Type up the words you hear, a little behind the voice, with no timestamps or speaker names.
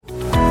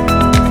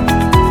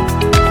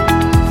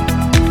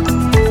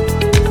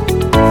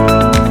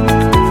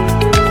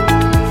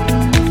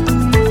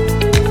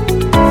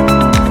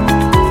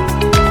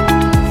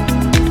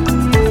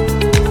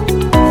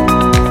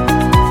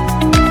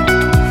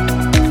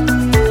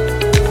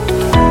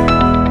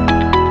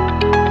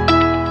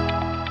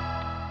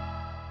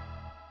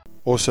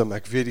Awesome,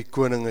 ek weet die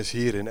koning is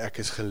hier en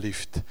ek is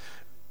geliefd.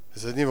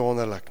 Is dit nie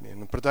wonderlik nie?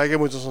 En partykeer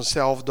moet ons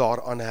onsself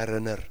daaraan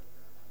herinner.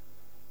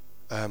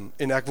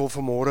 En ek wil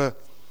vanmôre,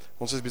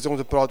 ons is besig om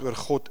te praat oor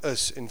God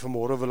is, en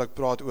vanmôre wil ek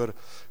praat oor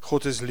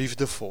God is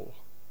liefdevol.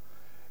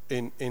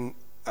 En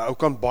ou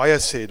kan baie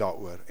sê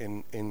daaroor,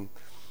 en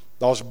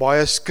daar's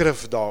baie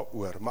skrif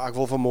daaroor, maar ek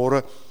wil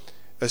vanmôre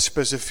 'n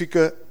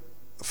spesifieke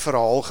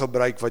verhaal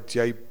gebruik wat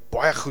jy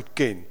baie goed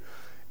ken,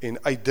 en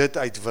uit dit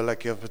uit wil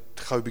ek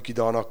gou 'n bietjie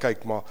daarna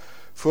kyk, maar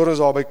voor ons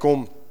daarby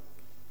kom,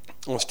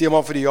 ons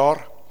tema vir die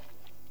jaar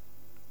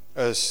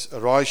is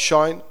Arise,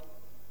 Shine,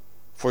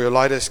 for your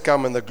light has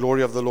come and the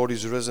glory of the Lord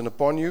is risen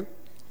upon you.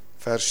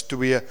 Vers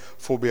 2,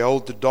 for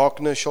behold the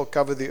darkness shall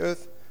cover the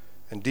earth,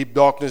 and deep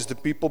darkness the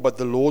people, but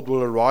the Lord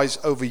will arise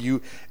over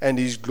you, and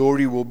his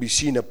glory will be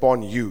seen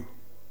upon you.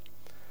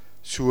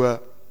 So,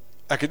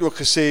 ek het ook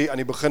gesê aan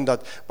die begin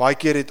dat baie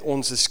keer het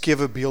ons 'n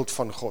skewe beeld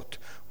van God.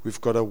 We've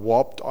got a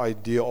warped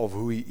idea of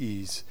who he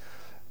is.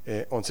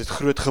 Ons het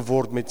groot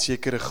geword met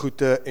sekere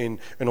goede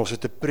en ons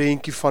het 'n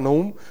prentjie van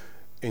hom,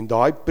 en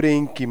daai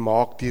prentjie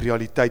maak die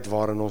realiteit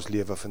waarin ons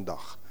lewe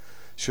vandag.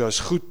 So as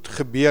goed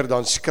gebeur,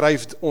 dan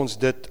skryf ons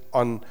dit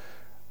aan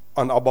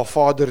Abba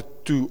Vader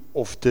toe,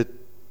 of dit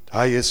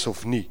hy is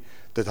of nie.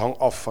 Dit hang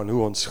af van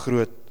hoe ons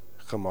groot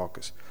gemaak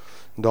is.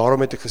 En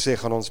daarom het ek gesê,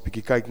 gaan ons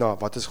bietjie kyk na,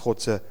 wat is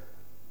God se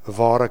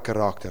ware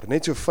karakter.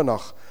 Net so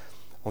vinnig,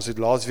 ons het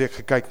laasweek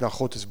gekyk na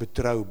God is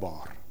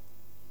betroubaar.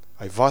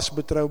 Hy was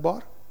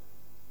betroubaar,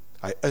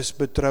 hy is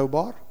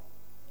betroubaar,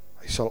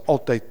 hy sal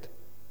altyd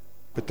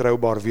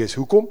betroubaar wees.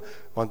 Hoekom?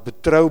 Want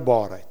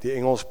betroubaarheid, die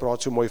Engels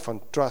praat so mooi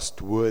van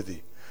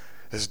trustworthy,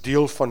 is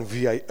deel van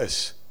wie hy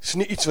is. Dis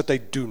nie iets wat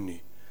hy doen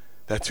nie.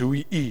 That's who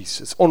he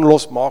is. Is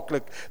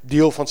onlosmaaklik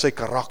deel van sy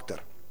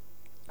karakter.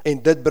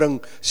 En dit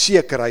bring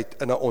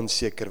sekerheid in 'n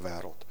onseker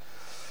wêreld.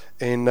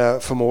 En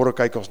vanmôre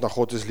kyk ons na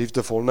God is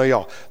liefdevol. Nou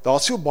ja,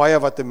 daar's so baie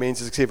wat 'n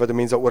mens, as ek sê wat 'n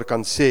mens daaroor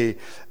kan sê,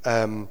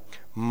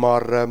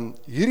 maar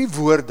hierdie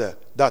woorde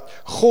dat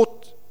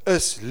God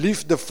is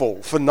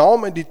liefdevol,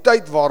 vernaam in die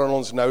tyd waarin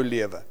ons nou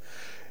lewe,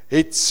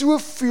 het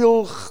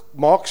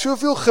maak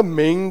soveel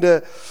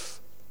gemengde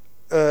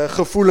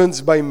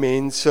gevoelens by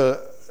mense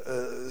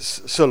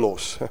se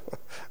los.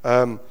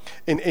 En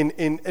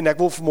ek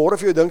wil vanmôre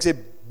vir jou dink sê,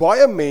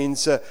 baie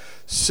mense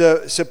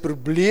se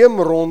probleem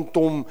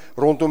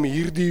rondom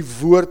hierdie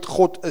woord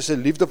God is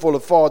 'n liefdevolle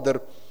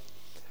Vader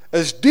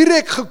is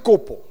direk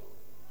gekoppel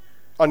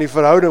aan die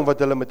verhouding wat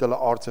hulle met hulle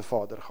aardse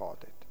vader gehad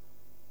het.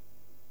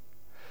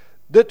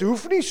 Dit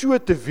hoef nie so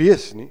te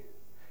wees nie,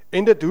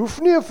 en dit hoef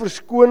nie 'n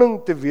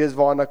verskoning te wees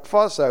waaraan ek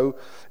vashou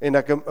en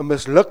ek 'n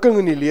mislukking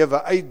in die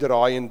lewe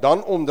uitdraai en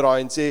dan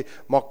omdraai en sê,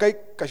 maar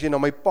kyk, as jy na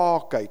my pa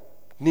kyk.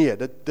 Nee,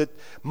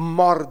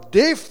 maar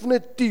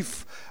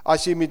definitief,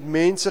 as jy met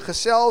mense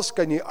gesels,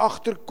 kan jy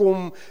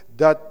agterkom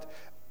dat,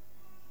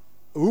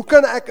 hoe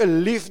kan ek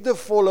 'n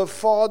liefdevolle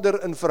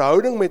vader in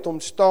verhouding met hom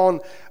staan,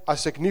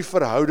 as ek nie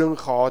verhouding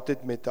gehad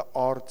het met 'n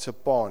aardse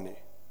pa nie.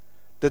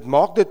 Dit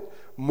maak dit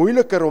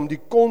moeiliker om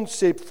die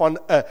konsep van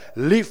 'n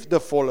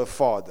liefdevolle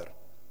vader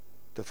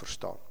te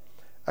verstaan.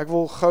 Ek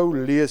wil gou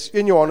lees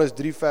 1 Johannes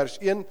 3 vers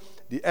 1,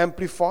 die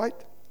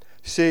Amplified,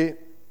 sê,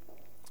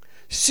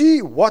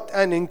 see what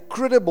an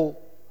incredible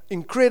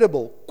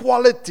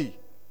quality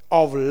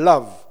of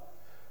love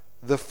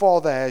the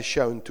Father has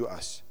shown to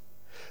us,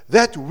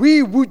 that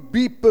we would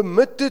be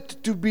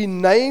permitted to be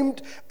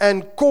named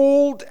and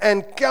called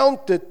and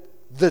counted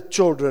the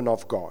children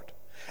of God.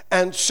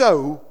 And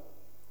so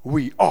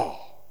we are.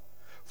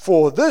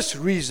 For this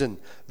reason,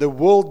 the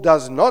world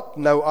does not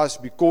know us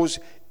because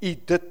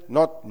it did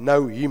not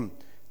know him.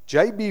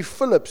 J.B.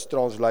 Phillips'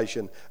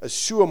 translation is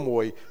so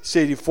mooi,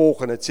 sê die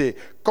volgende, het sê,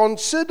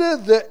 consider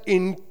the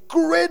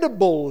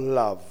incredible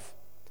love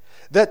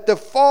that the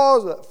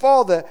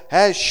Father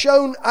has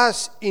shown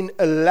us in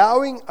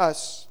allowing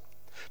us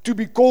to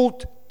be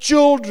called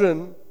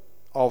children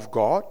of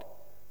God.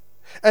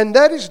 And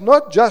that is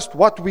not just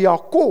what we are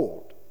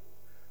called,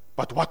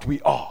 but what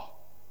we are.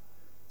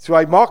 So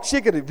hy maak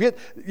seker,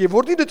 jy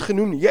word nie dit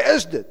genoem nie, jy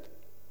is dit.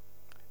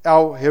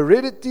 Our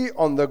heredity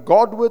on the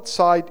Godward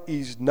side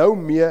is no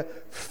mere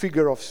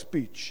figure of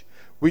speech,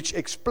 which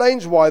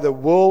explains why the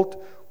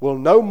world will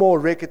no more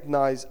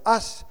recognize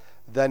us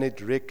than it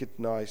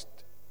recognized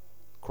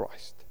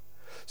Christ.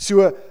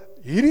 So,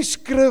 hierdie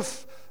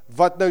skrif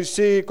wat nou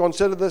sê,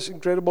 consider this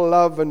incredible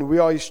love and we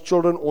are his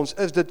children, ons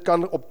is dit,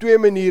 kan op 2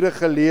 maniere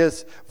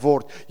gelees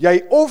word.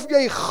 Of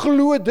jy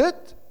glo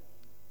dit,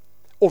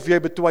 of jy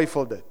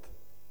betwyfel dit.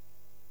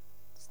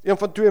 Een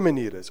van 2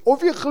 maniere is,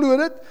 of jy glo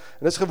dit,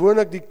 en dis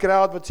gewoonlik die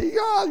crowd wat sê,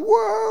 ja,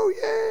 wow,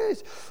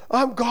 yes,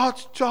 I'm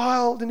God's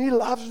child, and he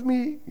loves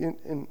me,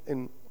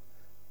 en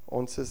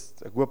ons is,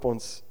 ek hoop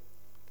ons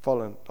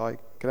val in die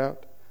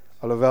crowd,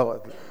 alhoewel,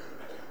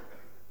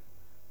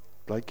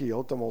 blyk jy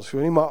heeltemal so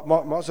nie,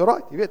 maar is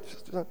right, jy weet,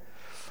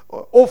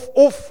 of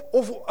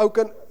ook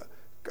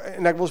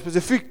en ek wil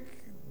spesifiek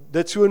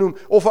dit so noem,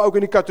 of ook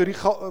in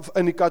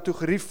die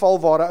kategorie val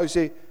waar hy ou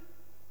sê,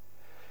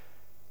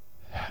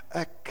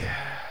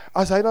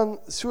 as hy dan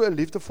so 'n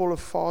liefdevolle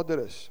vader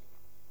is,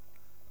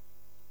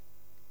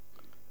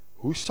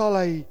 hoe sal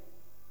hy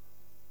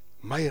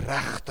my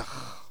regtig,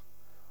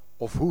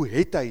 of hoe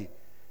het hy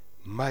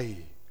my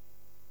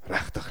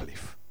regtig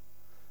lief?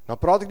 Nou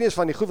praat ek nie eens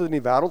van die goed wat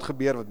in die wêreld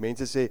gebeur, wat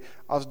mense sê,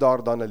 as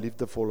daar dan 'n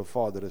liefdevolle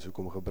Vader is,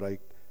 hoekom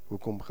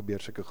gebeur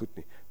sulke goed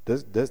nie?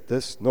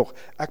 Dis nog,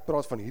 ek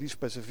praat van hierdie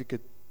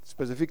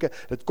spesifieke,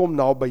 dit kom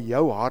nou by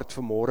jou hart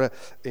vanmôre,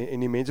 en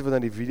die mense wat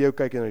aan die video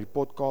kyk en aan die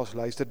podcast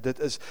luister,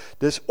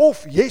 dis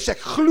of, yes, ek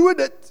glo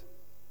dit,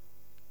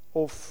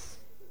 of,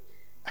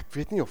 ek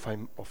weet nie of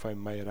hy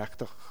my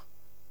regtig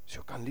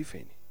so kan lief hê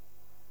nie.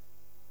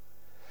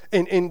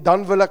 En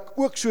dan wil ek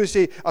ook so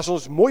sê, as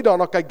ons mooi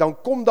daarna kyk, dan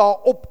kom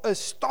daar op 'n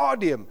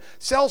stadium,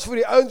 selfs vir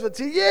die ouens wat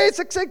sê, yes,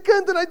 ek sy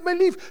kind en hy het my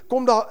lief,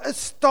 kom daar 'n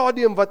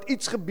stadium wat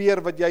iets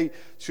gebeur, wat jy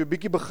so 'n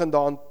bietjie begin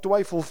daaraan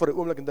twyfel vir 'n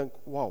oomblik en dink,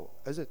 wow,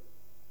 is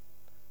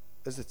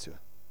dit so?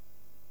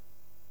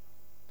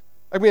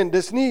 Ek meen,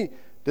 dis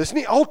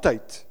nie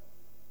altyd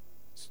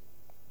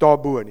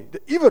daarbo nie,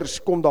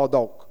 iewers kom daar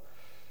dalk.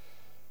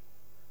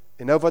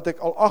 En nou wat ek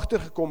al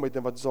agtergekom het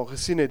en wat ons al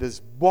gesien het,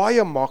 is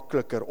baie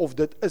makliker, of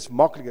dit is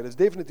makliker, dit is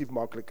definitief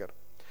makliker,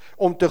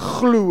 om te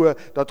glo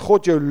dat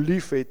God jou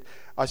lief het,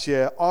 as jy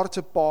 'n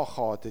aardse pa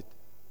gehad het,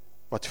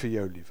 wat vir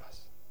jou lief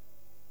was.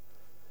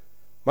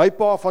 My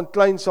pa van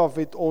kleins af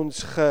het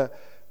ons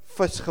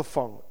vis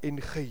gevang,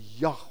 en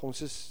gejag,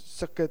 ons is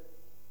sulke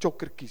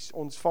tjokkertjies,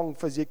 ons vang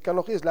vis, jy kan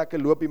nog eens lekker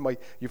loop, maar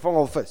jy vang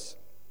al vis.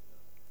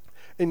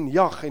 En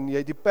jag, en jy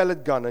het die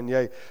pellet gun, en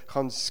jy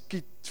gaan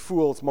skiet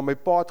voëls, maar my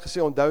pa het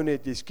gesê, onthou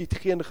net, jy skiet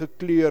geen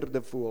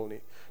gekleurde voël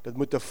nie, dit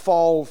moet 'n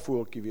vaal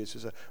voeltjie wees,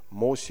 soos 'n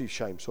mossie,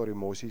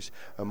 mossies,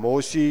 'n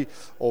mossie,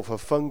 of 'n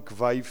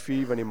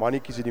vinkwyfie, want die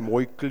mannetjies het die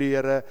mooi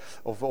kleure,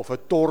 of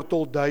 'n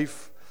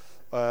tortelduif,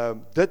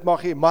 dit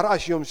mag jy, maar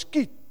as jy hom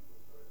skiet,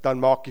 dan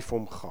maak jy vir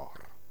hom gaar.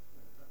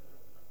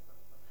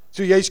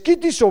 So jy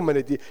skiet nie sommer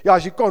net, ja,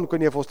 as jy kan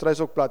jy volstrys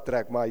ook plat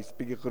trek, maar hy's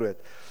bietjie groot.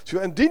 So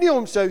indien jy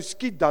hom sou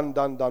skiet, dan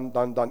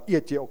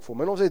eet jy ook vir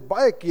hom. En ons het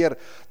baie keer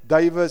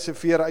duwe se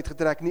vere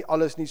uitgetrek, nie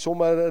alles nie,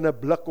 sommer in 'n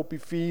blik op die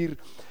vuur,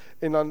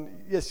 en dan,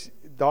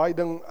 daai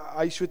ding,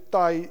 hy so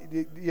taai,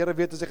 die Here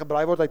weet as hy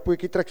gebraai word, hy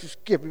pootjie trek so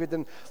skeef, jy weet,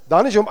 en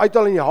dan is jy hom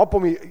uithaal en jy hap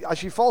hom,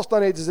 as jy val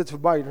staan het, is dit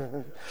verby,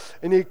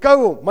 en jy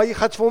kou hom, maar jy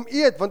gaan vir hom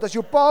eet, want as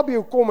jou pa by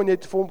jou kom, en jy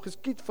het vir hom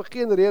geskiet, vir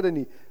geen rede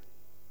nie,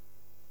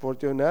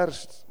 word jou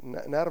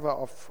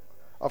nerve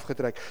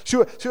afgetrek.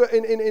 So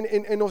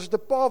en ons het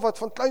 'n pa wat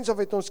van kleins af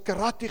het ons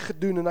karate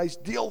gedoen, en hy's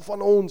deel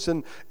van ons,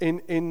 en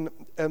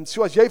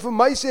so as jy vir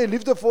my sê,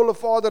 liefdevolle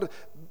Vader,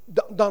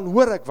 dan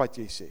hoor ek wat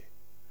jy sê.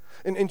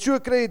 En so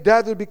kry jy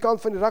dad op die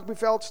kant van die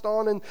rugbyveld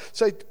staan, en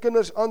sy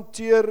kinders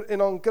hanteer, en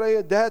dan kry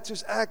jy dad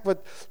soos ek, wat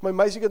my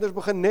meisiekinders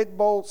begin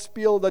netbal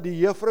speel, dat die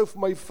juffrou vir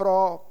my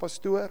vra,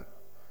 pastoor,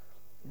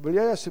 wil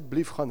jy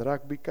asseblief gaan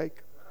rugby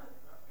kyk?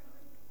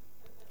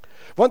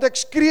 Want ek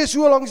skree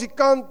so langs die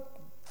kant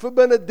vir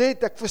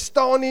Benedette, ek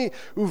verstaan nie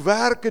hoe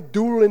werk 'n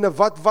doel en 'n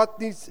wat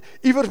nie.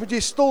 Iewers moet jy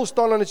stil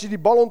staan, en as jy die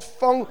bal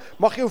ontvang,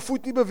 mag jy jou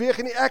voet nie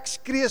beweeg nie. Ek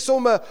skree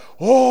somme,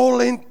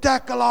 hol en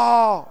tackle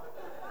haar.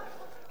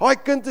 Daai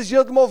kind is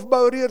heeltemal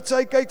verboureerd,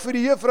 sy kyk vir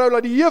die juffrou,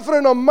 laat die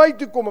juffrou na my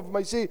toe kom en vir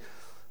my sê,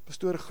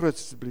 pastoor Groot,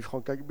 asseblief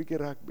gaan kyk 'n bietjie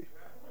rugby.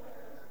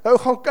 Nou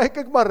gaan kyk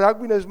ek maar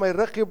rugby, nou is my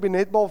ruggie op die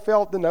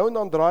netbalveld, en nou en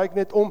dan draai ek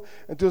net om,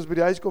 en toe ons by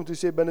die huis kom, toe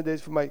sê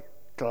Benedette vir my,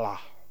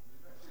 klaar.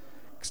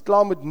 Ek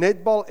klaar met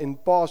netbal, en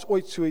pa as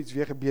ooit so iets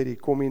weer gebeur, jy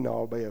kom nie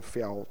na by 'n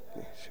veld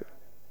nie. So.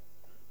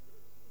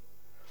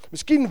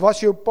 Miskien was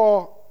jou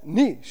pa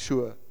nie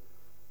so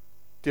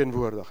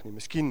teenwoordig nie,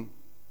 miskien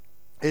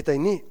het hy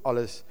nie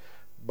alles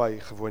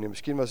bygewoon nie,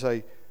 miskien was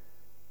hy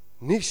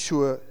nie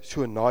so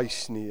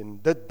nice nie, en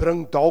dit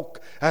bring dalk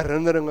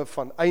herinneringe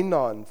van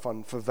eina, en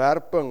van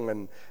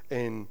verwerping,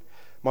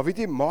 maar weet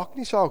jy, maak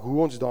nie saak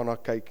hoe ons daarna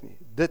kyk nie,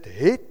 dit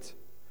het,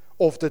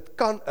 of dit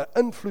kan 'n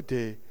invloed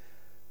hê,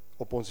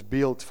 op ons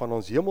beeld van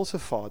ons hemelse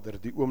Vader,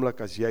 die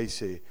oomblik as jy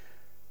sê,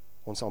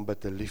 ons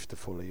aanbid 'n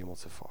liefdevolle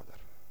hemelse Vader.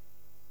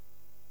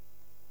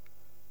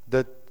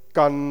 Dit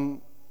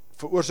kan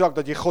veroorsaak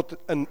dat jy God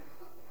in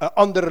 'n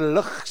ander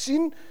lig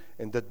sien,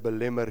 en dit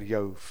belemmer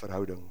jou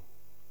verhouding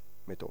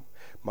met hom.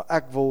 Maar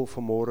ek wil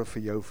vanmôre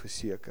vir jou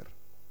verseker,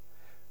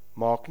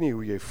 maak nie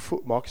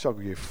saak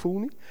hoe jy voel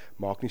nie,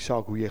 maak nie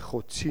saak hoe jy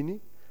God sien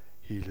nie,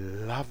 He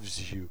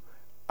loves you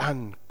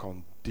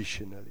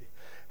unconditionally.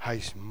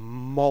 Hy's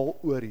mal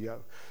oor jou.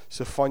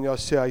 Sefanja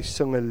sê hy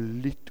sing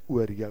 'n lied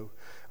oor jou.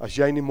 As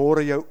jy in die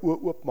môre jou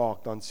oë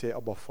oopmaak, dan sê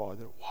Abba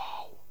Vader,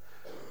 wow,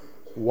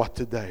 what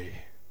a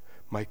day.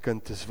 My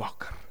kind is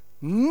wakker.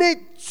 Net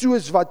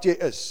soos wat jy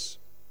is.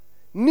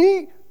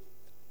 Nie,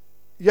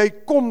 jy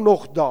kom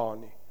nog daar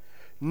nie.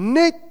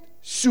 Net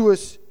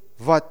soos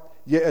wat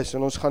jy is.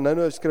 En ons gaan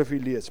nou 'n skrifgie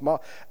lees.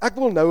 Maar ek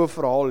wil nou 'n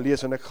verhaal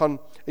lees, en ek gaan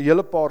 'n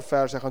hele paar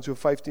verse, ek gaan so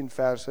 15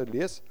 verse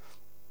lees.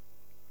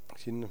 Ek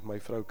sien my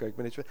vrou kyk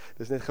my net so,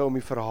 dis net gou om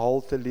die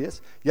verhaal te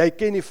lees. Jy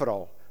ken die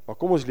verhaal, maar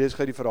kom ons lees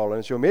gou die verhaal. En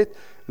as jy met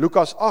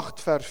Lukas 8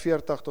 vers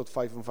 40 tot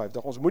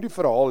 55, ons moet die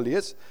verhaal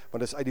lees,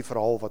 want dis uit die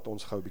verhaal wat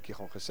ons gou 'n bietjie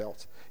gaan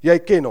gesels. Jy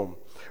ken hom.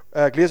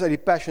 Ek lees uit die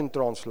Passion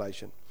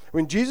Translation.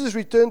 When Jesus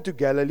returned to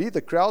Galilee,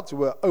 the crowds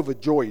were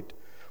overjoyed,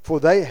 for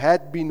they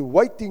had been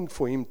waiting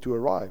for him to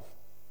arrive.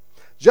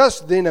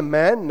 Just then a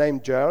man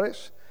named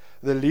Jairus,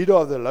 the leader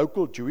of the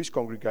local Jewish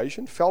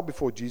congregation, fell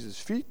before Jesus'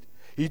 feet.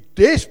 He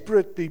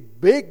desperately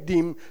begged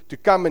him to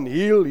come and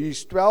heal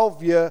his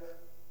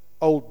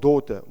 12-year-old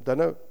daughter. Dan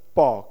nou,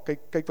 pa,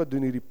 kyk wat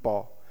doen hierdie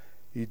pa.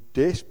 He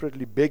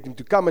desperately begged him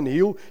to come and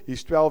heal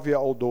his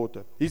 12-year-old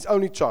daughter, his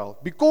only child,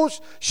 because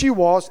she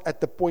was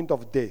at the point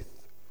of death.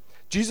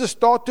 Jesus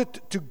started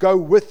to go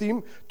with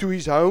him to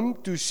his home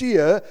to see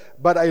her,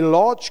 but a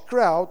large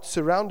crowd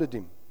surrounded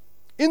him.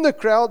 In the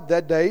crowd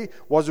that day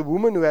was a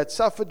woman who had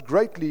suffered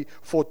greatly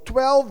for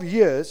 12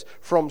 years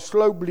from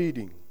slow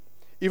bleeding.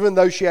 Even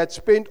though she had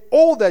spent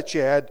all that she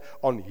had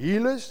on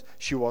healers,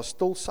 she was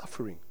still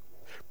suffering.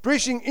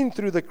 Pressing in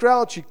through the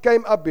crowd, she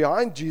came up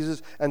behind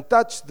Jesus and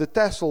touched the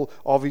tassel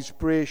of his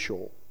prayer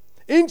shawl.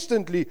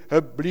 Instantly,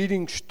 her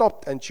bleeding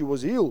stopped and she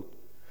was healed.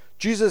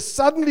 Jesus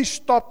suddenly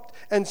stopped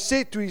and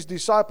said to his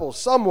disciples,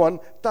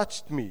 "Someone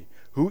touched me.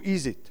 Who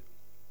is it?"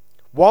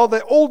 While they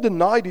all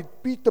denied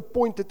it, Peter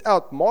pointed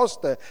out,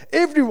 "Master,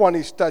 everyone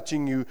is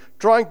touching you,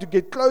 trying to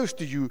get close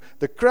to you.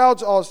 The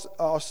crowds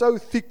are so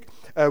thick,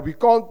 we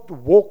can't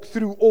walk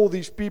through all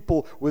these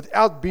people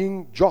without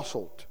being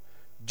jostled."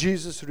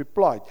 Jesus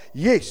replied,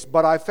 "Yes,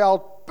 but I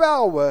felt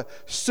power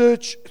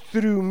surge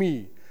through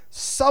me.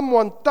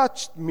 Someone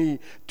touched me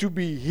to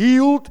be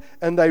healed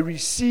and they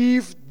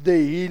received the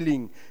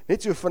healing."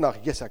 Net so vandag,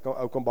 yes, ek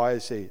kan baie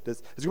sê.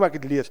 Dis hoe ek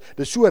dit lees.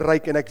 Dis so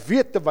ryk en ek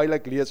weet terwyl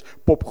ek lees,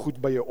 pop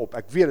goed by jou op.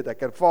 Ek weet dit,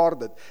 ek ervaar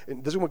dit.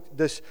 En dis hoe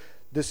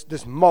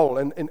dis mal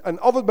en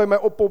al wat by my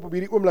oppop op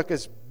hierdie oomblik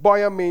is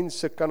baie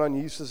mense kan aan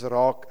Jesus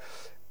raak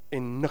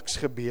en niks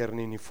gebeur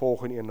nie en die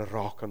volgende een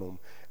raak aan hom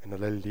en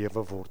hulle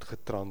lewe word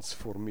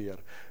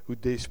getransformeer. Hoe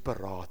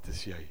desperaat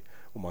is jy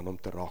om aan hom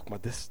te raak, maar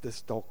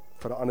dis dalk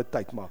vir 'n ander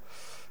tyd, maar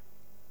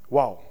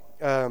wow.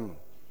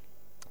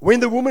 When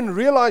the woman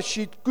realized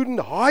she couldn't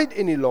hide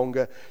any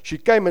longer, she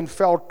came and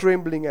fell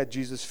trembling at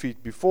Jesus'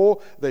 feet. Before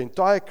the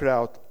entire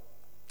crowd,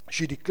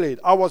 she declared,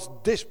 "I was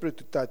desperate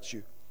to touch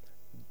you,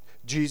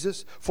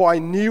 Jesus, for I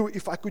knew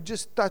if I could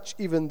just touch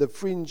even the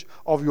fringe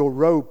of your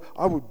robe,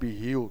 I would be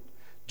healed."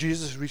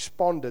 Jesus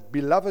responded,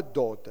 "Beloved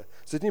daughter,"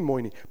 is dit nie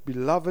mooi nie,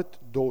 "beloved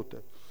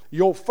daughter,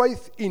 your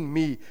faith in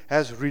me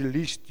has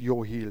released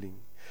your healing.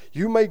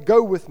 You may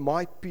go with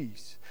my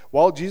peace."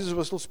 While Jesus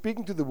was still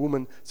speaking to the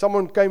woman,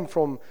 someone came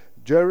from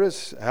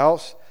Jairus'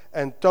 house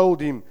and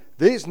told him,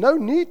 "There's no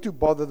need to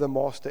bother the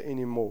master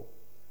anymore.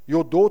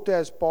 Your daughter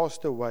has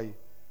passed away.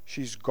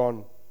 She's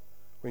gone."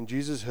 When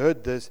Jesus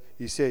heard this,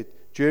 he said,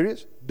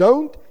 "Jairus,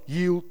 don't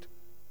yield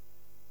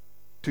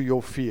to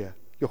your fear."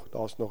 Joh,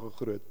 daar's nog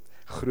 'n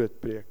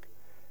groot preek.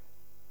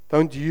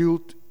 Don't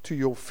yield to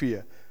your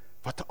fear.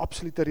 Wat 'n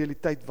absolute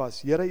realiteit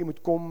was. Here, jy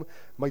moet kom,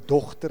 my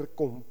dogter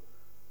kom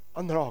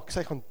aanraak.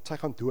 Sy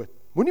gaan dood.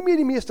 Moenie meer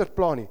die meester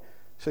pla nie.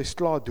 Sy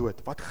sla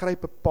dood. Wat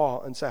gryp 'n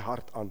pa in sy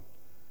hart aan?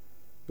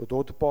 Your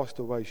daughter passed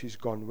away, she's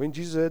gone. When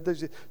Jesus heard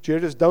this,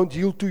 Jairus, don't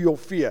yield to your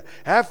fear.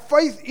 Have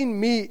faith in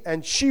me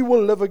and she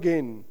will live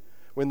again.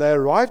 When they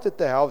arrived at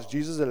the house,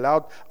 Jesus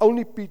allowed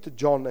only Peter,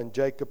 John and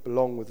Jacob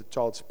along with the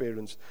child's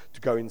parents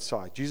to go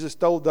inside. Jesus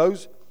told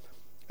those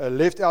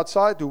left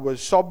outside who were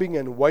sobbing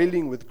and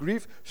wailing with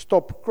grief,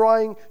 "Stop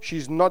crying,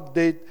 she's not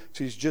dead,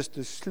 she's just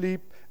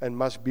asleep and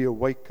must be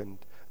awakened."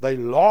 They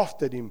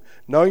laughed at him,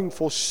 knowing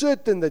for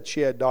certain that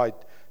she had died.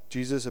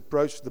 Jesus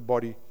approached the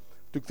body,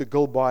 took the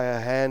girl by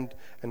her hand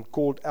and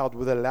called out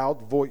with a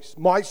loud voice,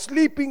 "My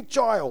sleeping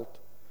child,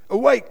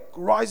 awake,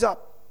 rise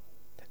up."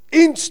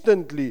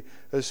 Instantly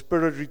her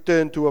spirit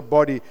returned to her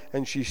body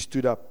and she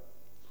stood up.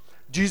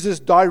 Jesus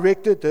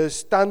directed her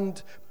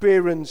stunned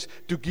parents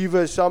to give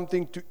her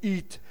something to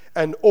eat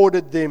and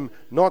ordered them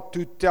not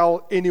to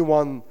tell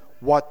anyone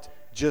what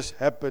just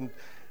happened.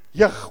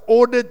 Jy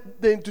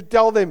ordered them to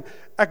tell them,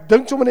 ek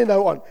dink sommer net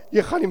nou aan,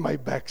 jy gaan nie my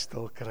bek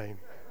stil kry nie.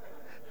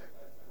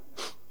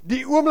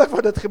 Die oomblik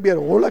wat dit gebeur,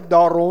 hol ek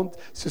daar rond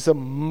soos 'n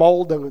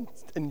mal ding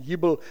en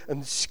jubel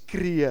en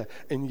skree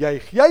en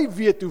juig. Jy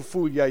weet hoe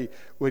voel jy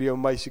oor jou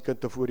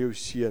meisiekind of oor jou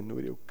seun,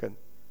 oor jou kind.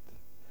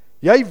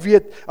 Jy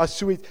weet as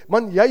soet,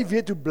 man, jy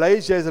weet hoe bly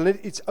is jy as hulle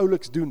net iets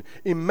ouliks doen.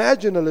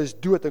 Imagine hulle is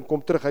dood en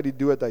kom terug uit die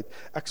dood uit.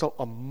 Ek sal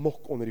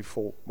amok onder die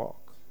volk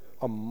maak.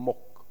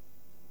 Amok.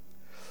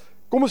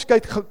 Kom ons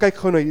kyk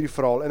gou na hierdie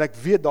verhaal en ek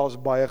weet daar's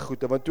baie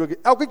goede, want toe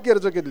elke keer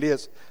as ek dit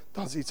lees,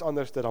 dan is iets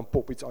anderste, dan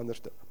pop iets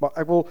anderste. Maar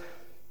ek wil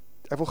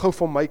gou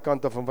van my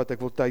kant af van wat ek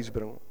wil tuis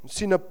bring. Ons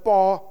sien 'n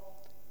pa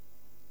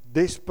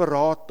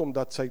desperaat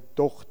omdat sy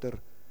dogter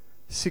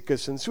siek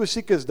is en so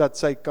siek is dat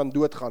sy kan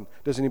doodgaan.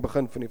 Dis in die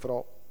begin van die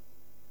verhaal.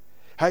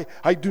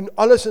 Hy doen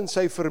alles in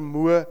sy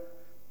vermoë,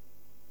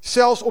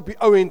 selfs op die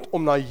ou end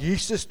om na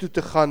Jesus toe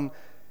te gaan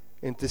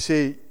en te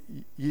sê,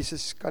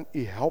 Jesus, kan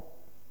u help?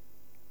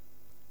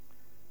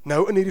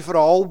 Nou in hierdie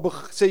verhaal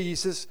sê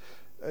Jesus,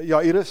 ja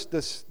Iris,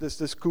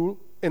 dis cool,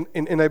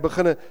 en hy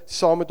begin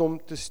saam met hom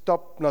te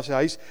stap na sy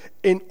huis,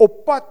 en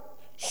op pad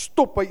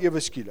stop hy ewe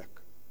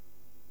skielik.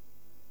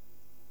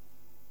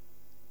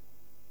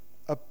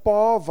 'n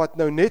pa wat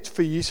nou net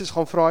vir Jesus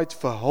gaan vra het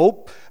vir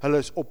hulp, hulle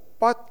is op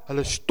pad,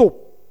 hulle stop.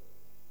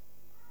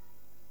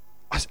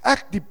 As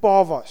ek die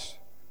pa was,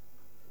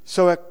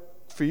 sou ek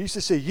vir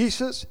Jesus sê,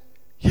 Jesus,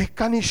 jy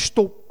kan nie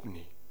stop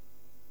nie.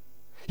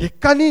 Jy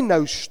kan nie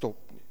nou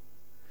stop nie.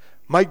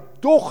 My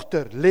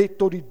dogter lê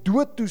tot die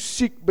dood toe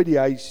siek by die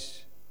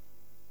huis.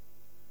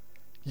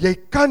 Jy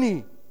kan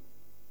nie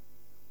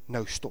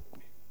nou stop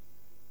nie.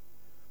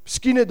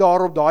 Miskien het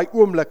daar op daai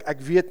oomblik, ek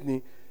weet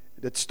nie,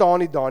 dit staan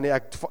nie daar nie,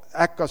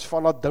 ek as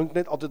Fanna dink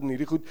net altyd in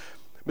hierdie goed,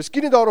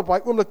 miskien het daar op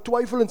daai oomblik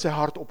twyfel in sy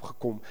hart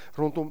opgekom,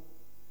 rondom,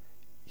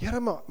 Here,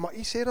 maar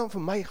u sê dan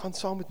vir my, gaan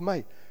saam met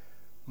my.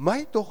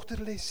 My dogter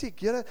lê siek,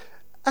 Here,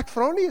 ek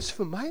vra nie is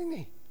vir my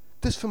nie,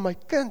 dit is vir my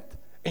kind,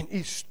 en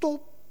u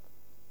stop.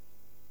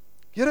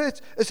 Here,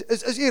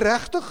 is u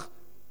regtig,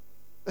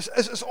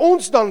 is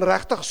ons dan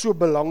regtig so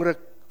belangrik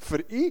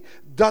vir u,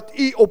 dat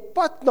u op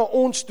pad na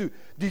ons toe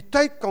die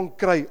tyd kan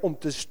kry om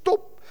te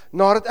stop,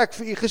 nadat ek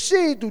vir u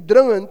gesê het hoe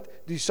dringend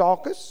die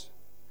saak is?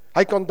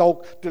 Hy kan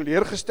dalk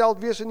teleurgesteld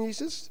wees in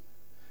Jesus,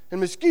 en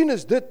miskien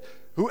is dit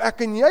hoe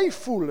ek en jy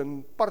voel,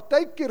 en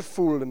partykeer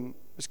voel, en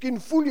miskien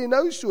voel jy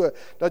nou so,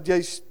 dat jy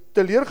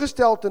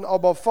teleurgesteld in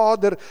Abba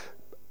Vader,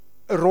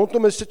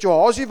 rondom 'n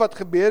situasie wat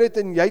gebeur het,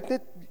 en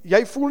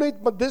jy voel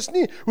net, maar dis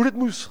nie hoe dit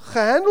moes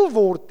gehandel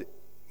word,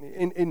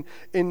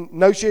 en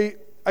nou sê jy,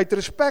 uit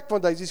respek,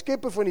 want hy is die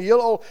skepper van die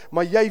heelal,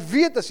 maar jy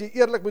weet, as jy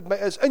eerlik met my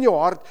is, in jou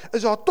hart,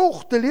 is daar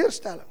tog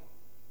teleurstelling.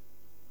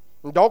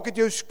 En dalk het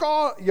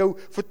jou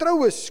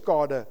vertroue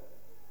skade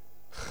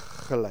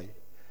gelei.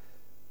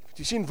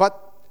 Jy sien,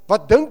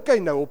 wat dink hy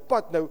nou op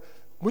pad? Nou,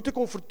 moet ek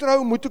hom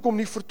vertrou, moet ek hom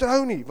nie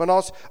vertrou nie? Want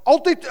daar's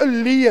altyd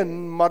 'n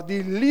leuen, maar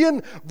die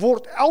leuen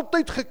word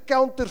altyd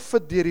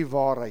gecounterfeit deur die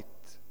waarheid.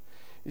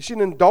 Jy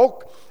sien, en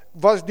dalk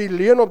was die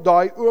leuen op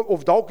daai oom,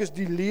 of dalk is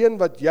die leuen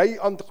wat jy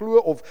aanglo,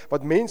 of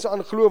wat mense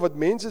aanglo, wat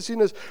mense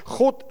sien is,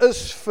 God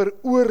is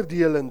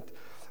veroordelend.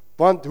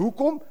 Want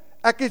hoekom?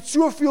 Ek het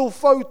soveel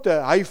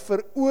foute, hy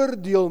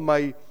veroordeel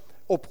my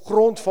op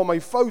grond van my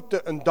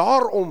foute, en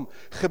daarom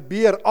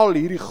gebeur al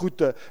hierdie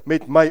goede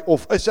met my,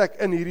 of is ek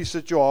in hierdie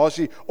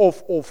situasie,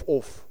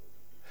 of.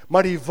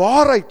 Maar die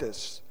waarheid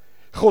is,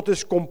 God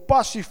is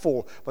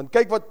compassievol, want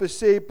kyk wat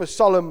sê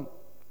Psalm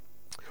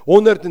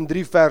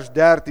 103 vers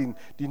 13,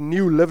 die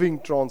New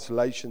Living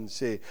Translation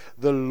sê,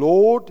 The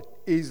Lord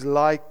is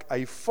like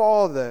a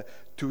father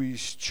to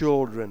his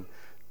children,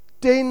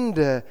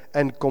 tender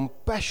and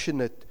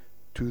compassionate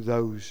to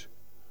those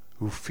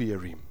who fear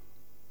him.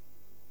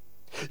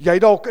 Jy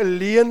dalk 'n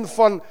leuen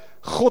van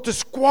God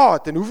is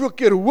kwaad, en hoeveel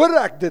keer hoor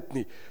ek dit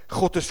nie?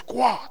 God is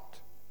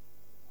kwaad.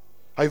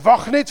 Hy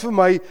wag net vir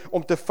my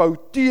om te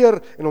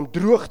fouteer en om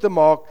droog te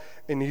maak,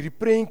 en hierdie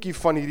prentjie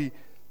van hierdie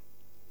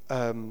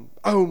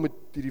ou met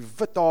hierdie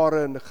wit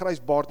hare en 'n grys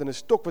baard en 'n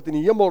stok wat in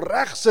die hemel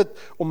reg sit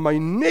om my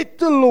net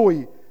te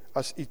looi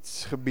as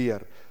iets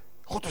gebeur.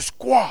 God is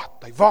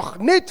kwaad, hy wag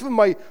net vir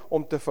my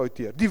om te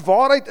fouteer. Die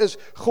waarheid is,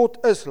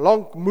 God is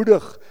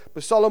lankmoedig.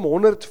 Psalm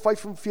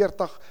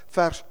 145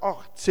 vers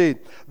 8 sê,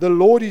 The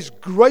Lord is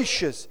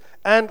gracious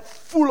and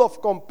full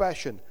of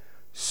compassion,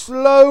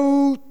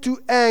 slow to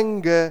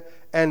anger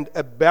and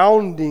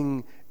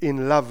abounding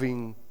in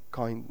loving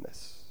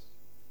kindness.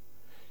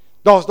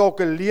 Daar's dalk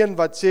 'n leuen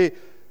wat sê,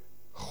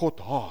 God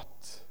haat.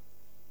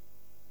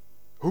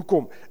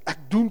 Hoekom?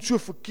 Ek doen so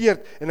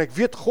verkeerd, en ek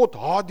weet God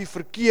haat die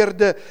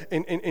verkeerde,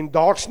 en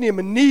daar's nie 'n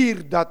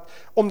manier dat,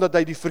 omdat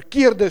hy die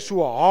verkeerde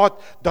so haat,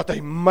 dat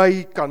hy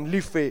my kan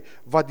lief hê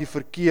wat die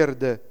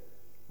verkeerde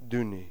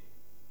doen nie.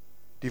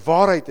 Die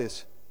waarheid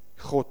is,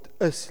 God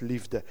is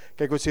liefde.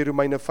 Kyk wat sê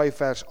Romeine 5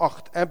 vers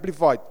 8,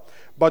 Amplified.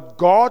 But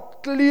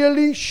God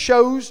clearly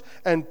shows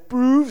and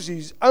proves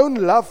his own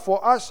love for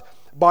us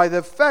by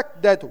the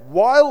fact that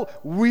while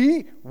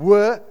we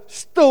were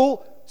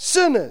still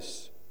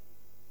sinners,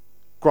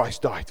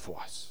 Christ died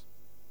for us.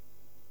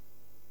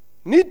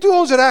 Nie toe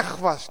ons reg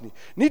was nie,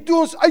 nie toe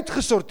ons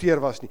uitgesorteer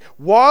was nie,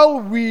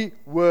 while we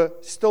were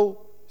still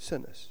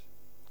sinners.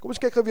 Kom ons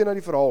kyk gou weer na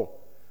die verhaal.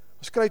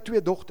 Ons kry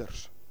 2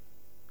 dogters.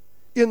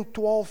 Een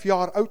 12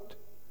 jaar oud,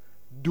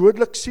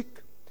 dodelik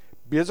siek,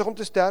 besig om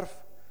te sterf,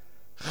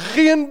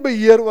 geen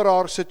beheer oor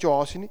haar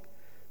situasie nie,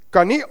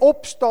 kan nie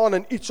opstaan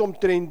en iets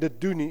omtrent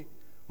dit doen nie,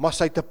 maar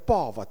sy het 'n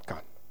pa wat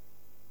kan.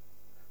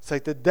 Sy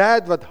het 'n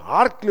dad wat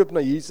hardloop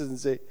na Jesus en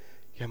sê,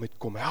 jy moet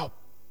kom help.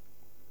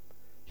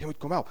 Jy moet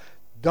kom help.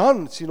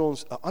 Dan sien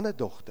ons 'n ander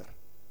dogter.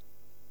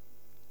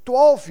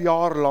 12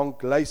 jaar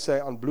lank ly sy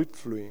aan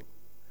bloedvloeiing.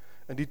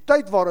 In die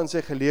tyd waarin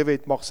sy gelewe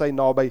het, mag sy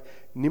naby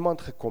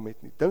niemand gekom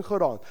het nie. Dink gou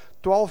daaraan,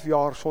 12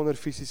 jaar sonder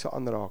fisiese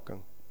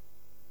aanraking.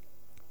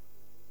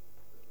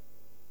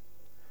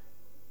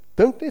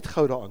 Dink net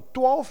gou daaraan,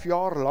 12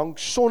 jaar lank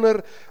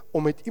sonder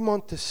om met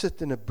iemand te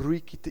sit en 'n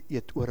broodjie te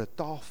eet oor 'n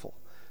tafel.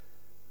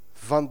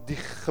 Want die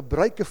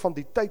gebruike van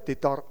die tyd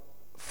het haar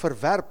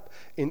verwerp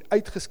en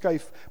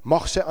uitgeskuif,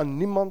 mag sy aan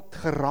niemand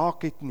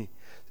geraak het nie.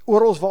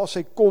 Oral waar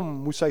sy kom,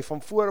 moes sy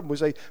van voor, moes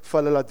sy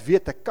vir hulle laat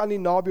weet, ek kan nie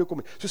naby jou kom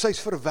nie. So sy is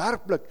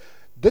verwerplik.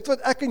 dit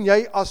wat ek en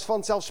jy as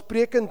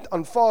vanselfsprekend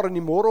aanvaar in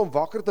die môre om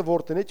wakker te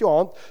word en net jou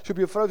hand so op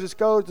jou vrou se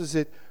skouer te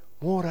sit,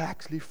 môre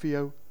ek's lief vir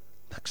jou,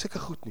 niks sulke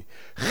goed nie.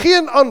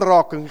 Geen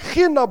aanraking,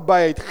 geen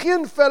nabyheid,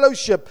 geen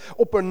fellowship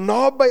op 'n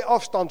naby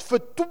afstand vir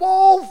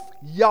 12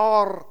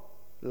 jaar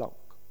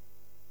lank.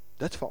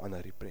 Dit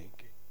verander die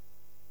prentjie.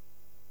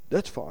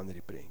 Dit verander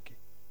die prentjie.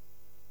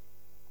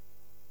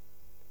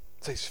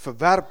 Sy is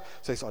verwerp,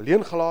 sy is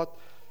alleen gelaat,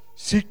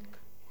 siek.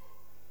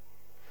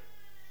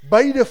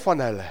 Beide van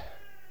hulle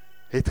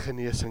het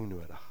genesing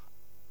nodig.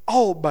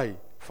 Albei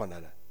van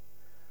hulle.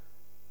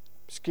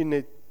 Miskien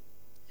het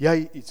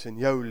jy iets in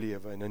jou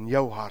lewe en in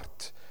jou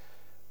hart,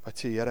 wat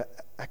sê, Here,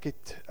 ek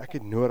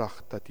het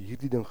nodig dat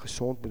hierdie ding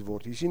gesond moet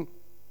word. Jy sien,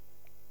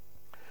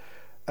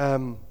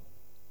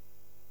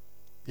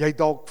 jy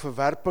dalk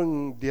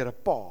verwerping deur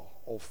 'n pa,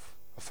 of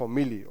 'n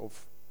familie,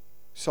 of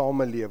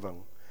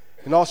samelewing.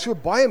 En daar is so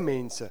baie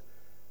mense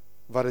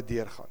wat dit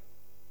deurgaan.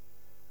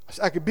 As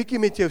ek 'n bietjie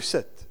met jou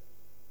sit,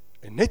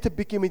 en net 'n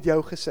bietjie met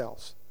jou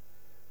gesels,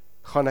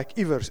 gaan ek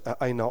iewers 'n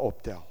eina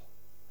optel.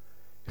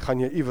 Gaan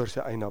jy iewers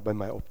 'n eina by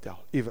my optel,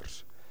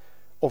 iewers.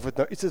 Of dit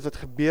nou iets is wat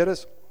gebeur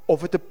is,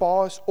 of dit 'n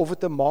pa is, of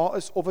dit 'n ma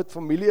is, of dit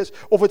familie is,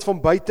 of dit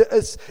van buite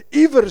is,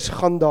 iewers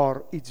gaan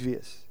daar iets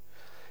wees.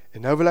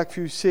 En nou wil ek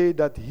vir jou sê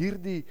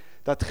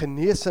dat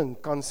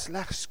genesing kan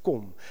slegs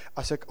kom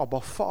as ek Abba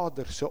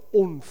Vader se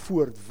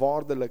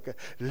onvoorwaardelike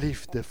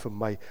liefde vir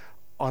my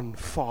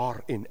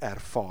aanvaar en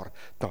ervaar,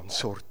 dan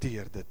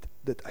sorteer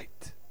dit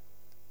uit.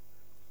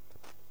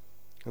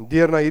 En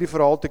deur na hierdie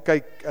verhaal te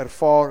kyk,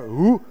 ervaar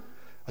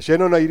as jy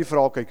nou na hierdie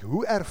verhaal kyk,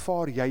 hoe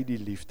ervaar jy die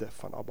liefde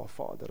van Abba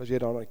Vader, as jy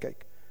daarna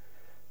kyk?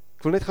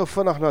 Ek wil net gou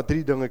vinnig na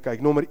 3 dinge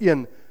kyk. Nommer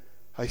 1,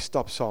 hy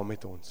stap saam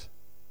met ons.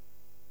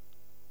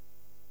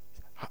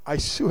 Hy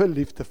is so 'n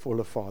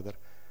liefdevolle Vader.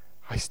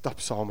 Hy stap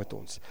saam met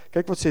ons.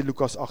 Kyk wat sê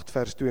Lukas 8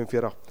 vers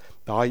 42.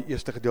 Daai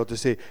eerste gedeelte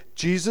sê,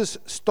 Jesus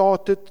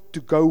started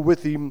to go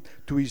with him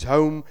to his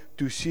home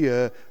to see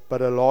her,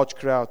 but a large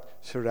crowd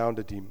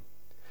surrounded him.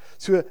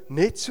 So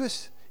net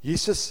soos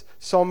Jesus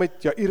saam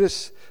met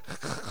Jairus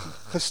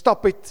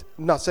gestap het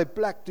na sy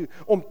plek toe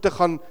om te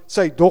gaan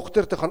sy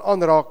dogter te gaan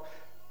aanraak,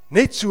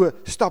 net so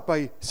stap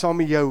hy saam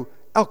met jou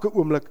elke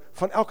oomblik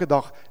van elke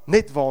dag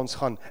net waar ons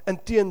gaan.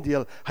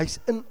 Inteendeel, hy's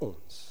in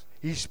ons.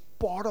 He's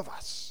part of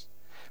us.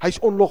 Hy's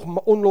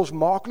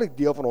onlosmaaklik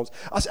deel van ons.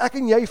 As ek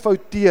en jy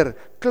fouteer,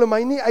 klim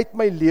hy nie uit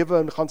my lewe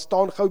en gaan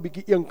staan gou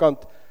bietjie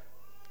eenkant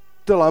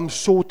till I'm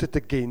sorted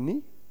again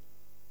nie.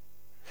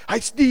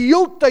 Hy's die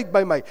heeltyd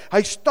by my.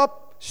 Hy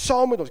stap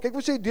saam met ons. Kyk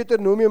wat sê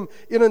Deuteronomium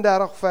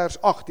 31 vers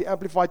 8, die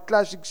Amplified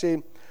Classic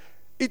sê,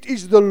 it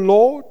is the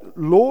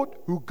Lord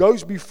who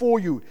goes before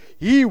you.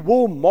 He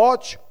will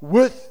march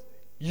with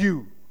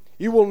you.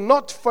 He will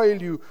not fail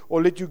you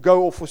or let you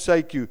go or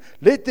forsake you.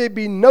 Let there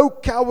be no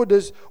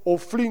cowardice or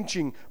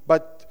flinching,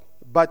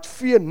 but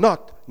fear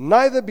not,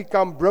 neither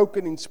become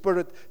broken in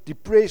spirit,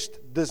 depressed,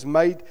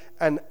 dismayed,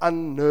 and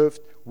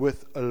unnerved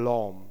with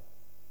alarm.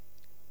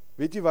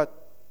 Weet jy wat?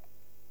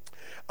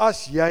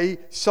 As jy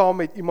saam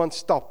met iemand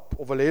stap,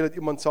 of wil hê dat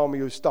iemand saam met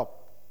jou stap,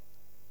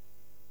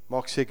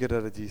 maak seker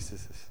dat dit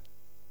Jesus is.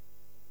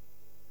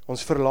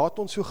 Ons verlaat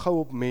ons so gou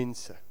op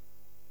mense.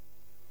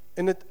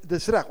 En dit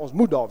is reg, ons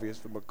moet daar wees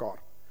vir mekaar.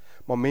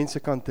 Maar mense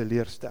kan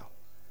teleurstel.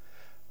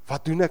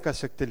 Wat doen ek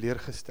as ek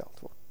teleurgesteld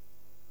word?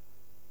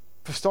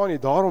 Verstaan jy,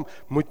 daarom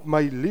moet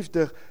my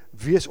liefde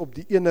wees op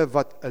die ene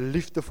wat 'n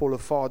liefdevolle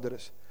Vader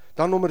is.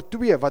 Dan nommer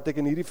 2, wat ek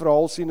in hierdie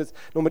verhaal sien is,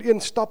 nommer 1,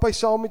 stap hy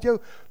saam met jou,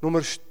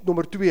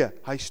 nommer 2,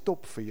 hy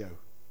stop vir jou.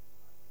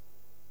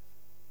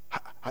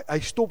 Hy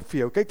stop vir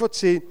jou. Kyk wat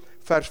sê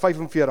vers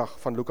 45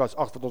 van Lukas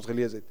 8 wat ons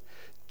gelees het.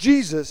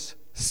 Jesus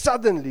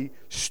suddenly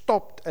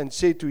stopped and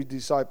said to his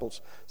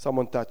disciples,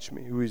 someone touch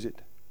me, who is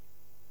it?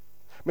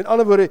 Met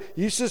ander woorde,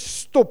 Jesus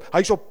stop,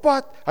 hy's op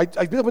pad, hy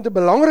besig met 'n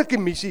belangrike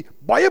missie,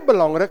 baie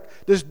belangrik,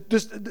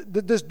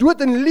 dis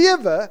dood en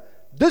lewe,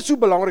 dis hoe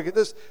belangrik dit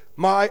is,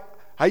 maar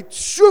hy het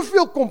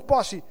soveel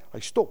kompassie, hy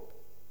stop.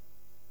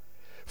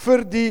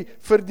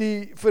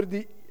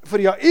 Vir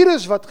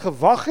Jairus wat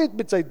gewag het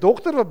met sy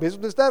dogter wat besig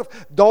om te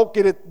sterf, dalk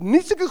het dit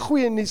nie sulke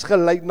goeie nuus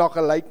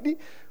gelyk nie,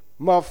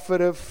 maar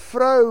vir 'n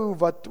vrou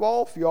wat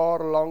 12 jaar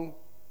lank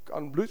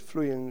aan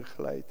bloedvloeiing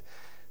gely het,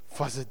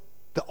 was dit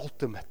the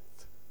ultimate.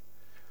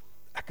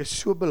 Ek is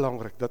so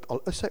belangrik dat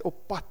al is hy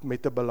op pad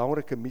met 'n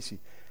belangrike missie,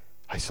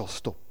 hy sal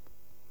stop.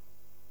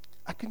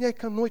 Ek en jy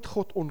kan nooit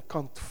God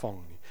onkant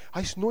vang nie.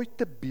 Hy's nooit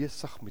te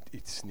besig met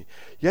iets nie.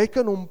 Jy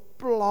kan hom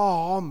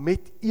pla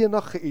met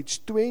enige iets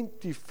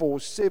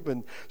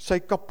 24/7. Sy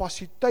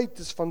kapasiteit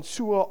is van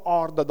so 'n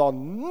aard dat daar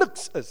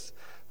niks is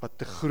wat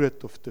te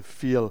groot of te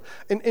veel.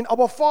 En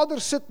Abba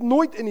Vader sit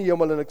nooit in die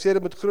hemel, en ek sê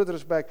dit met groot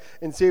respek,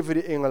 en sê vir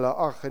die engele,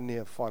 ag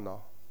nee,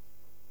 Fanna.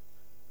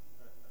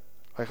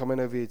 Hy gaan my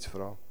nou weer iets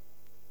vra.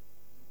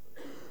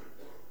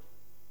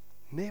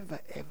 Never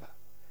ever.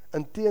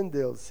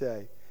 Inteendeel sê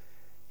hy,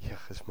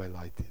 is my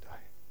laaitie daai.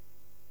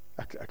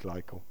 Ek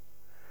like hom.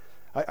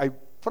 Hy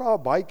vra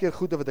baie keer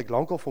goed wat ek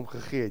lankal vir hom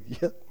gegee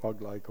het. Ja, maar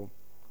ek like hom.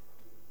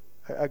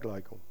 Ek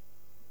like hom.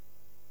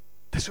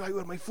 Dis hoe hy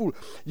oor my voel.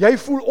 Jy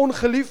voel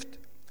ongeliefd,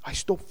 hy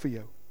stop vir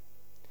jou.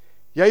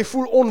 Jy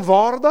voel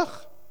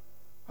onwaardig,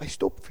 hy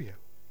stop vir jou.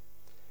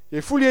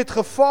 Jy voel jy het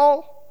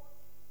gefaal,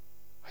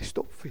 hy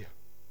stop vir jou.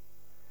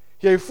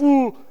 Jy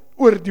voel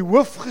oor die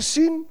hoof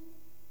gesien,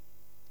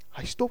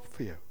 hy stop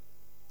vir jou.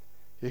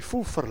 Jy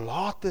voel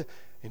verlate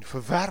en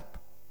verwerp,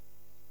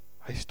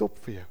 hy stop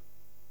vir jou.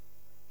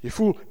 Jy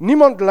voel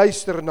niemand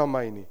luister na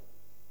my nie,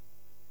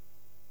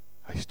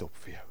 hy stop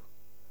vir jou.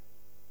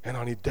 En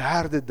dan die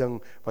derde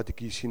ding wat ek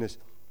hier sien is,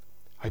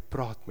 hy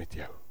praat met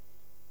jou.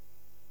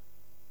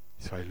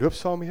 So hy loop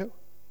saam met jou,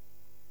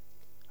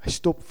 hy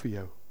stop vir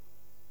jou,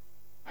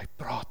 hy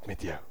praat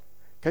met jou.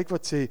 Kyk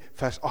wat sê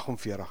vers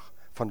 48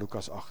 van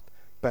Lukas 8,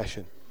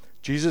 Passion.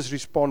 Jesus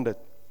responded,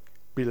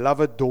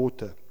 "Beloved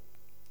daughter,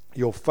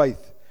 your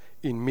faith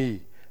in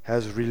me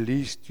has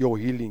released your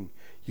healing.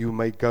 You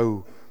may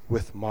go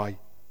with my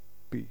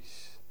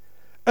peace."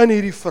 In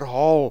hierdie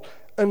verhaal,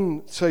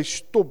 in sy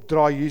stop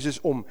draai Jesus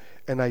om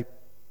en hy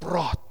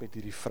praat met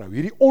hierdie vrou.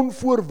 Hierdie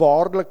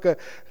onvoorwaardelike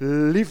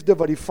liefde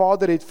wat die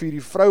Vader het vir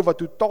hierdie vrou wat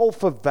totaal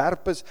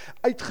verwerp is,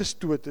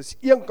 uitgestoot is,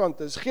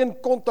 eenkant is,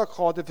 geen kontak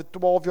gehad het vir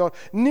 12 jaar,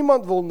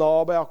 niemand wil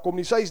naby haar kom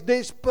nie, sy is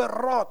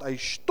desperaat, hy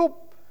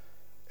stop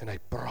en hy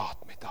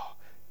praat met haar.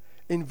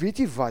 En weet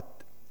jy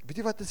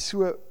wat is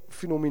so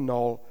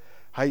fenomenaal?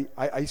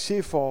 Hy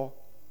sê vir haar,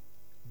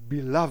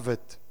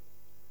 beloved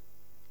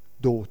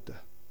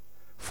daughter,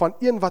 van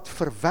een wat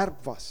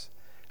verwerp was,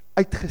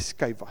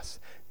 uitgeskei was,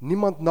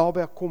 niemand naby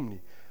haar kom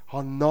nie,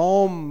 haar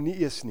naam nie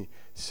eens nie,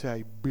 sê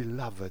hy,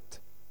 beloved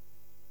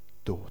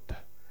daughter.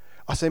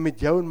 As hy met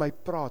jou en my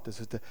praat, is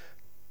dit 'n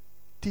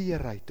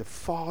teerheid, 'n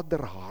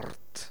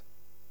vaderhart.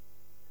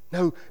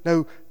 Nou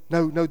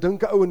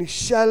dink 'n ou in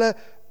dieselfde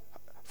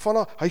van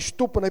haar, hy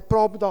stop en hy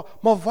praat met haar,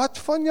 maar wat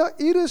van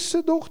Jairus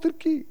se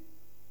dogtertjie?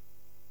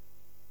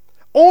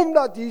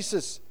 Omdat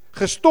Jesus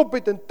gestop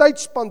het en tyd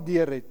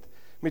spandeer het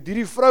met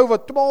hierdie vrou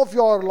wat 12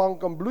 jaar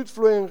lank aan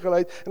bloedvloeiing gelei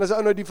het, en as 'n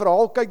ou nou die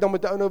verhaal kyk, dan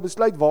moet 'n ou nou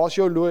besluit, waar is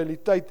jou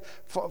loyaliteit,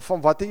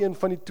 van watter een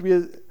van die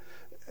twee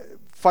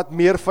vat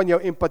meer van jou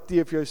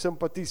empatie of jou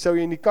simpatie? Sou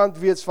jy in die kant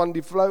wees van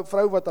die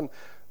vrou wat aan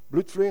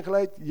bloedvloeiing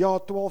gelei het, ja,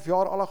 12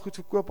 jaar al goed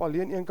verkoop,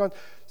 alleen een kant,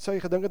 sou jy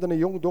gedink het aan 'n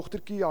jong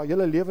dogtertjie, haar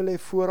hele lewe lê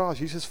voor haar, as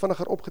Jesus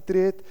vinniger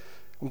opgetree het,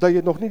 omdat jy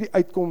het nog nie die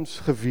uitkoms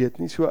geweet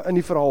nie, so in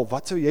die verhaal,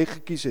 wat sou jy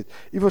gekies het?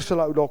 Iewers sal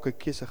ou dalk 'n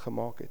keuse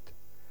gemaak het.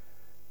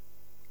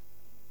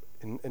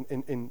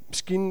 En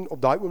miskien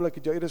op daai oomblik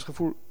het jy eers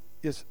gevoel,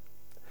 die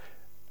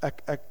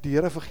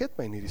Here vergeet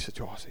my in hierdie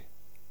situasie.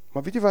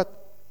 Maar weet jy wat?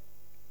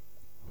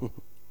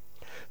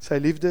 Sy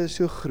liefde is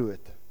so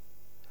groot.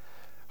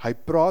 Hy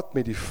praat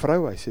met die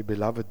vrou, hy sê,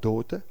 beloved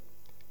daughter.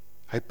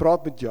 Hy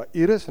praat met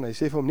Jairus en hy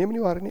sê vir hom, neem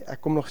nie waar nie,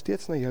 ek kom nog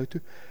steeds na jou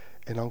toe.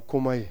 En dan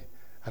kom hy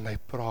en hy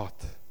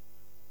praat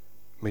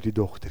met die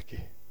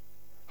dogtertjie.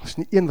 Daar's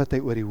nie een wat hy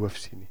oor die hoof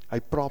sien nie. Hy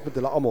praat met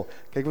hulle almal.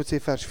 Kyk wat sê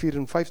vers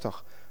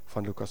 54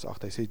 van Lukas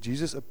 8. Hy sê,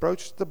 Jesus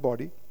approached the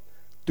body,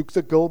 took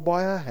the girl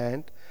by her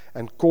hand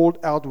and called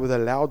out with a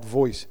loud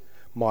voice,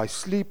 my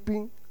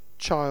sleeping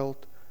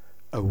child,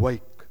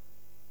 awake,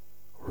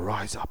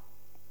 rise up.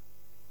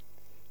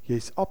 Jy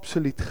is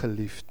absoluut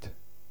geliefd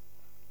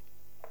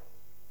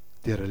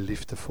deur 'n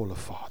liefdevolle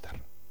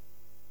Vader.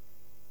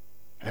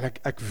 En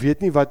ek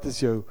weet nie wat is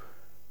jou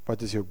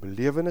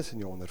belewenis en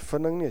jou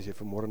ondervinding nie, as jy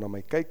vanmôre na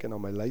my kyk en na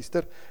my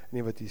luister, en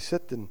jy wat hier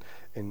sit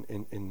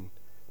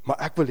maar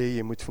ek wil hê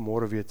jy moet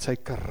vanmôre weet, sy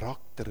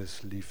karakter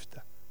is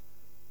liefde.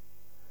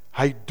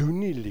 Hy doen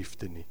nie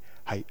liefde nie,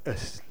 hy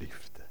is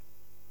liefde.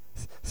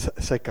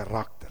 Sy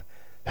karakter,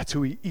 that's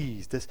who he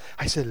is.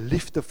 Hy's 'n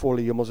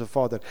liefdevolle hemelse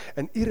Vader,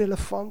 en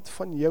irrelevant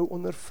van jou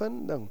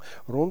ondervinding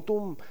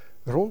rondom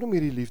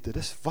hierdie liefde.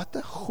 Dis wat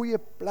 'n goeie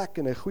plek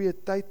en 'n goeie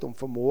tyd om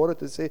vanmôre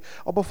te sê,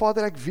 Abba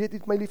Vader, ek weet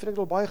dit my liefde, ek het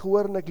al baie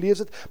gehoor en ek lees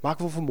dit, maar ek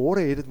wil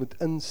vanmôre hê dit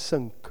moet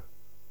insink.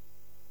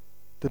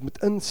 Dit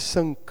moet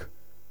insink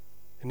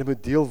en dit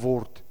moet deel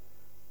word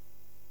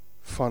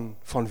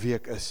van wie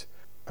ek is.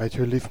 Hy het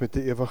jou lief met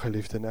 'n ewige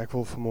liefde, en ek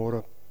wil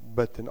vanmôre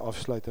bid en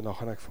afsluit, en dan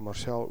gaan ek vir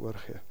Marcel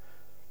oorgee.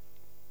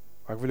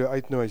 Ek wil jou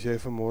uitnooi, as jy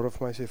vanmôre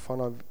vir my sê,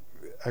 Fanna,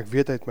 ek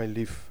weet hy het my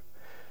lief,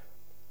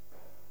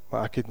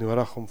 maar ek het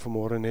nodig om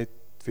vanmôre net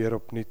weer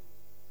opnuut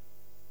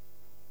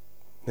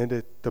net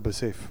dit te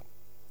besef.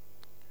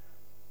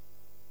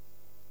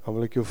 Dan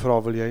wil ek jou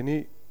vra, wil jy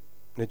nie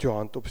net jou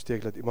hand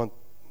opsteek, dat iemand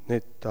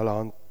net hulle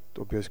hand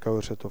op jou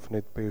skouer sit, of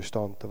net by jou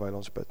staan terwyl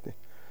ons bid nie.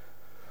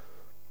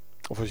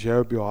 Of as jy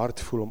op jou hart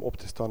voel om op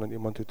te staan en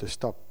iemand toe te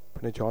stap,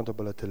 net jou hand op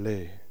hulle te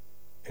lê,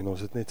 en ons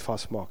dit net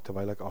vasmaak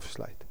terwyl ek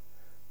afsluit.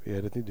 Wil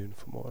jy dit nie doen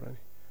vanmôre nie?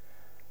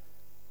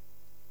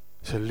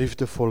 Dis 'n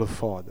liefdevolle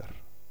Vader.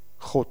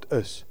 God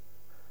is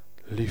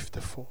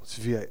liefdevol, dis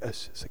wie hy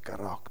is, sy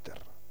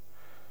karakter.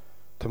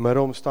 Te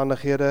midde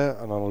omstandighede,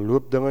 en dan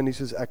loop dinge nie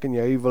soos ek en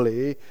jy wil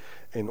hê,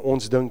 en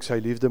ons dink sy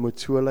liefde moet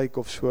so lyk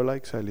of so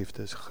lyk, sy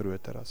liefde is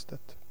groter as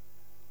dit.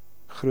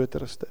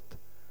 Groter as dit.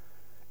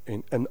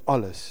 En in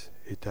alles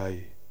het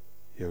hy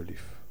jou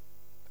lief.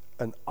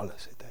 In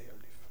alles het hy jou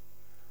lief.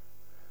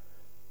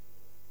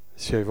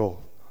 As jy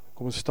wil,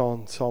 kom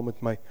staan saam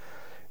met my,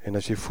 En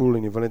as jy voel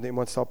en jy wil net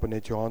iemand stap en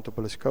net jou hand op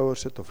hulle skouer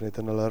sit, of net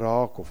in hulle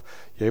raak, of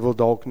jy wil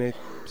dalk net,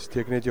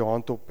 steek net jou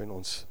hand op en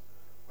ons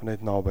wil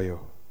net naby jou.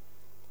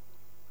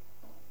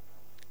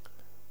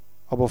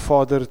 Abba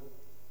Vader,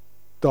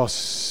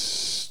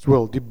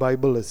 die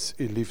Bybel is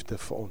u liefde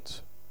vir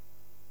ons.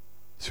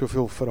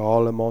 Soveel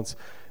verhale, maar ons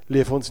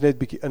leef ons net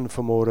bietjie in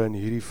vanmôre in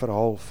hierdie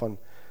verhaal van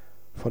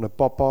 'n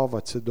pappa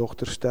wat sy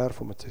dogter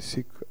sterf omdat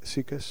sy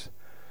siek is.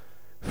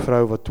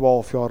 Vrou wat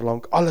 12 jaar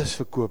lank alles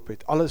verkoop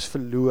het, alles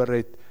verloor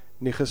het,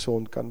 nie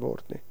gesond kan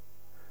word nie.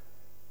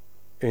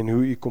 En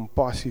hoe u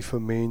kompassie vir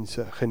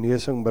mense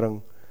genesing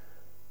bring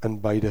in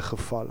beide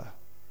gevalle.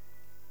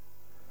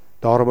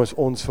 Daarom is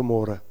ons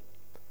vanmôre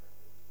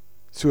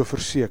so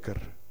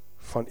verseker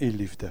van u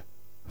liefde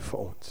vir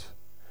ons.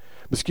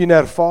 Miskien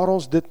ervaar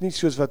ons dit nie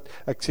soos wat,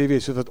 ek sê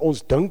weer, soos wat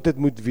ons dink dit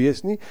moet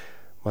wees nie,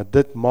 maar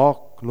dit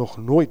maak nog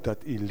nooit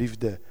dat u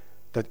liefde,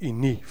 dat u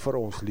nie vir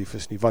ons lief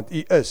is nie, want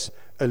u is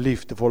 'n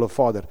liefdevolle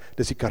Vader,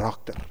 dis die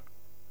karakter.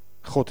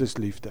 God is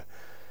liefde.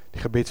 Die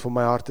gebed van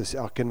my hart is,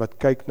 elkeen wat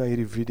kyk na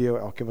hierdie video,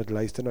 elkeen wat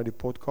luister na die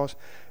podcast,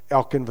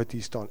 elkeen wat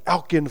hier staan,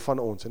 elkeen van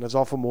ons, en as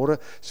daar vanmôre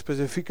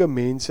spesifieke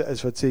mense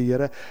is wat sê,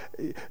 Here,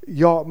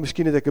 ja,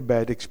 miskien het ek 'n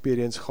bad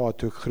experience gehad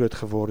toe ek groot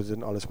geword het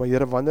en alles, maar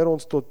Here, wanneer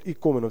ons tot u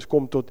kom en ons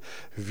kom tot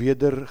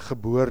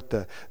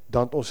wedergeboorte,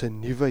 dan het ons 'n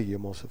nuwe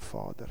hemelse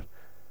Vader.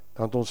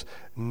 Dan het ons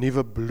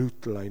nuwe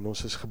bloedlyn,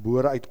 ons is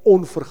gebore uit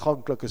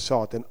onverganklike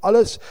saad, en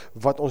alles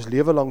wat ons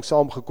lewe lang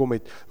saamgekom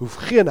het, hoef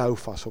geen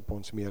houvas op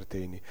ons meer te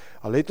hê nie.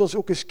 Al het ons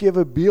ook 'n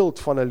skewe beeld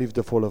van 'n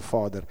liefdevolle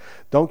Vader.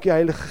 Dankie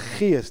Heilige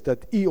Gees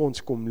dat u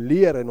ons kom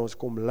leer en ons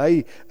kom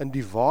lei in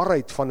die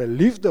waarheid van 'n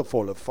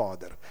liefdevolle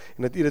Vader,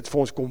 en dat u dit vir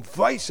ons kom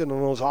wys en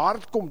in ons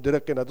hart kom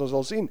druk, en dat ons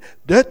sal sien,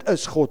 dit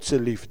is God se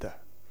liefde.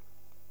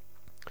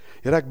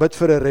 Here, ek bid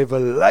vir 'n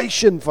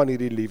revelation van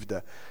hierdie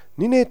liefde.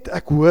 Nie net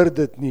ek hoor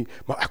dit nie,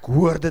 maar ek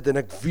hoor dit en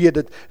ek weet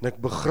dit en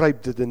ek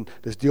begryp dit en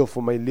dis deel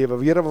van my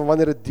lewe. Here,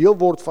 wanneer dit deel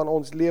word van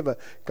ons lewe,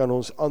 kan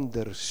ons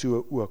ander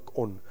so ook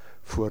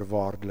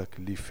onvoorwaardelik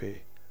lief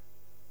hê.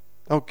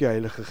 Dankie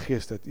Heilige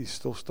Gees dat u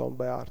stil staan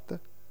by harte.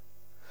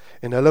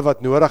 En hulle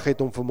wat nodig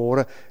het om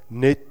vanmôre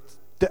net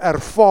te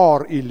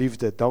ervaar u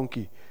liefde,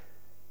 dankie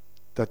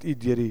dat u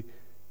deur die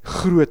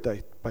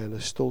grootheid by hulle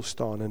stil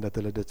staan en dat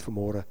hulle dit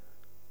vanmôre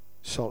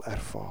sal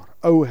ervaar.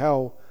 Oh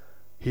how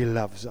he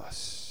loves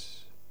us.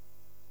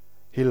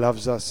 He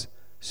loves us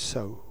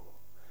so.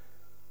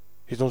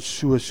 Hy het ons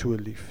so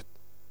lief.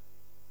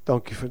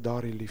 Dankie vir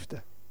daardie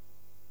liefde.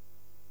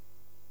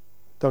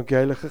 Dankie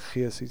Heilige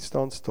Gees, hy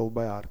staan stil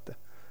by harte.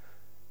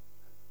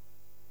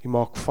 Hy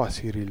maak vas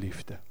hierdie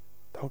liefde.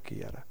 Dankie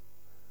Here.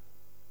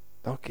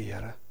 Dankie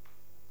Here.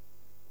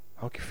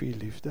 Dankie vir die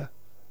liefde.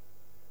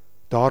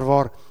 Daar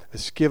waar 'n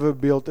skewe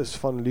beeld is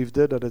van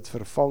liefde, dat dit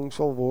vervang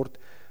sal word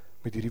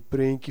met hierdie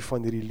prentjie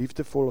van hierdie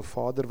liefdevolle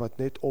Vader wat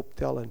net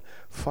optel en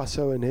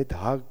vashou en net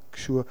hug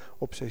so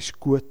op sy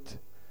skoot,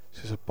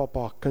 soos 'n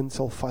pappa 'n kind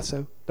sal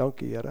vashou.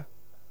 Dankie Here.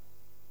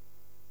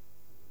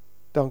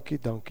 Dankie,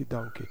 dankie,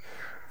 dankie.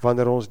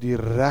 Wanneer ons die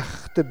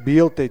regte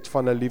beeld het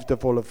van 'n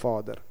liefdevolle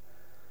Vader,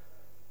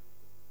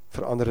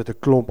 verander dit 'n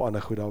klomp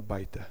ander goed daar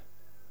buite.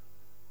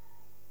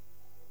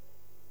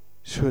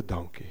 So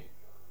dankie.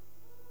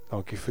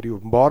 Dankie vir die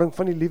openbaring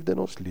van die liefde in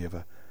ons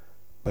lewe.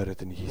 Bid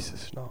dit in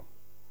Jesus naam.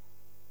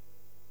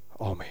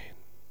 Amen.